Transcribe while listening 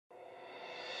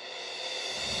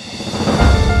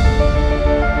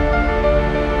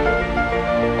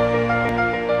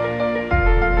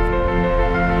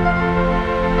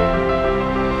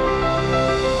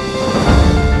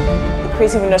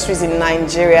creative industries in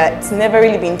Nigeria, it's never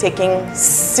really been taken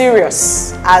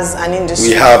serious as an industry.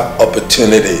 We have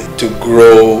opportunity to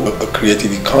grow a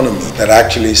creative economy that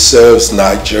actually serves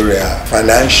Nigeria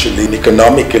financially and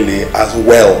economically as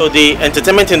well. So the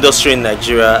entertainment industry in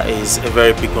Nigeria is a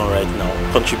very big one right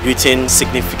now, contributing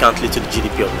significantly to the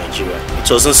GDP of Nigeria. It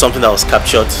wasn't something that was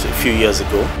captured a few years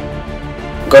ago.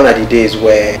 Gone are the days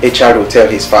where a child will tell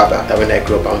his father that when I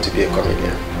grow up I want to be a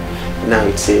comedian. Now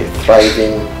it's a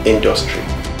thriving industry.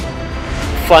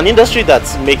 For an industry that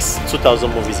makes 2,000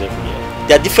 movies every year,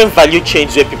 there are different value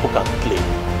chains where people can play.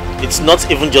 It's not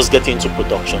even just getting into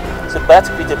production. So better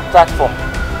to create a platform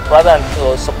rather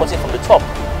than supporting from the top,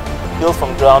 build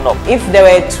from ground up. If there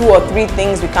were 2 or 3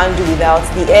 things we can't do without,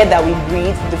 the air that we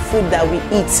breathe, the food that we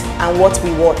eat, and what we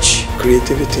watch.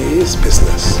 Creativity is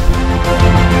business.